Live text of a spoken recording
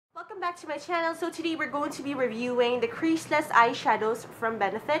Welcome back to my channel. So today we're going to be reviewing the creaseless eyeshadows from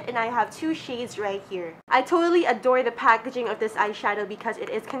Benefit, and I have two shades right here. I totally adore the packaging of this eyeshadow because it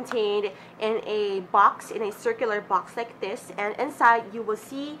is contained in a box, in a circular box like this, and inside you will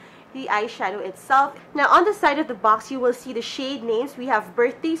see the eyeshadow itself. Now on the side of the box you will see the shade names. We have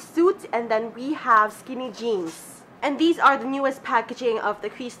Birthday Suit and then we have Skinny Jeans. And these are the newest packaging of the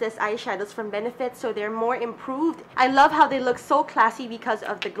creaseless eyeshadows from Benefit, so they're more improved. I love how they look so classy because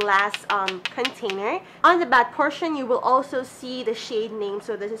of the glass container. On the back portion, you will also see the shade name.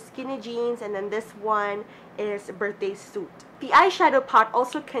 So this is Skinny Jeans, and then this one is Birthday Suit. The eyeshadow pot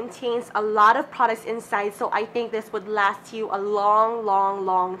also contains a lot of products inside, so I think this would last you a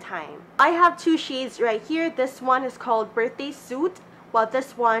long time. I have two shades right here. This one is called Birthday Suit, while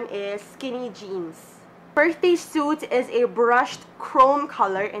this one is Skinny Jeans. Birthday Suit is a brushed chrome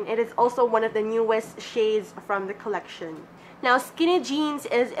color, and it is also one of the newest shades from the collection. Now Skinny Jeans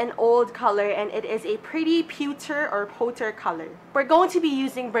is an old color, and it is a pretty pewter or poter color. We're going to be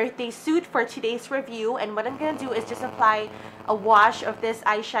using Birthday Suit for today's review, and what I'm going to do is just apply a wash of this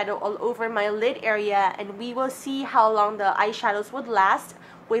eyeshadow all over my lid area, and we will see how long the eyeshadows would last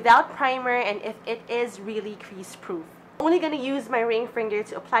without primer and if it is really crease proof. I'm only going to use my ring finger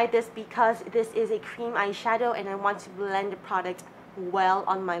to apply this because this is a cream eyeshadow and I want to blend the product well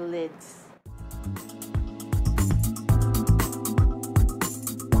on my lids.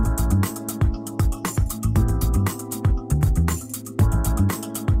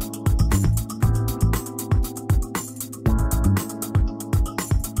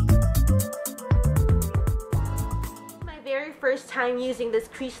 First time using this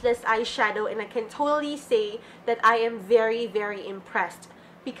creaseless eyeshadow, and I can totally say that I am very impressed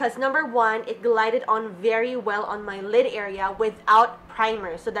because number one, it glided on very well on my lid area without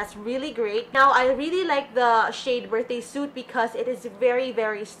primer, so that's really great. Now I really like the shade Birthday Suit because it is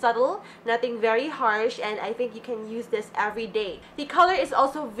very subtle, nothing very harsh, and I think you can use this every day. The color is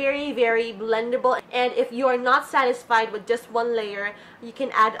also very blendable, and if you are not satisfied with just one layer, you can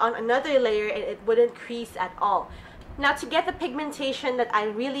add on another layer and it wouldn't crease at all. Now to get the pigmentation that I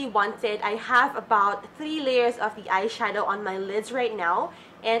really wanted, I have about 3 layers of the eyeshadow on my lids right now,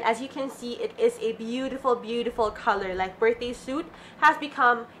 and as you can see, it is a beautiful color. Like Birthday Suit has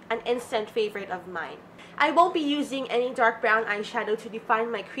become an instant favorite of mine. I won't be using any dark brown eyeshadow to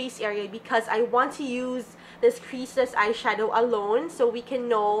define my crease area because I want to use this creaseless eyeshadow alone so we can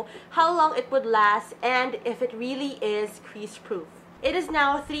know how long it would last and if it really is crease proof. It is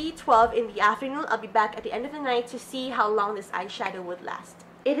now 3:12 in the afternoon. I'll be back at the end of the night to see how long this eyeshadow would last.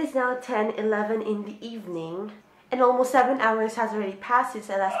 It is now 10:11 in the evening, and almost 7 hours has already passed since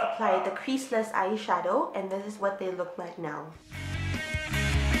I last applied the creaseless eyeshadow, and this is what they look like now.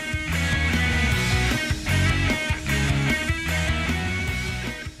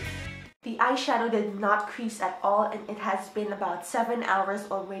 The eyeshadow did not crease at all, and it has been about 7 hours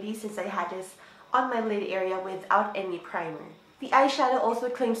already since I had this on my lid area without any primer. The eyeshadow also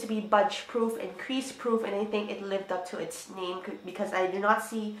claims to be budge proof and crease proof, and I think it lived up to its name because I do not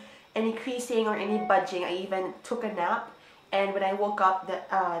see any creasing or any budging. I even took a nap, and when I woke up, the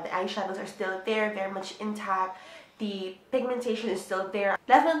eyeshadows are still there, very much intact. The pigmentation is still there.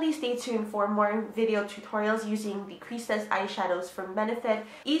 Definitely stay tuned for more video tutorials using the creaseless eyeshadows from Benefit.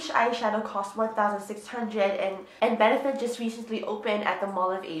 Each eyeshadow costs $1,600, and Benefit just recently opened at the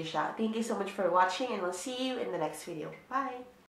Mall of Asia. Thank you so much for watching, and we'll see you in the next video. Bye!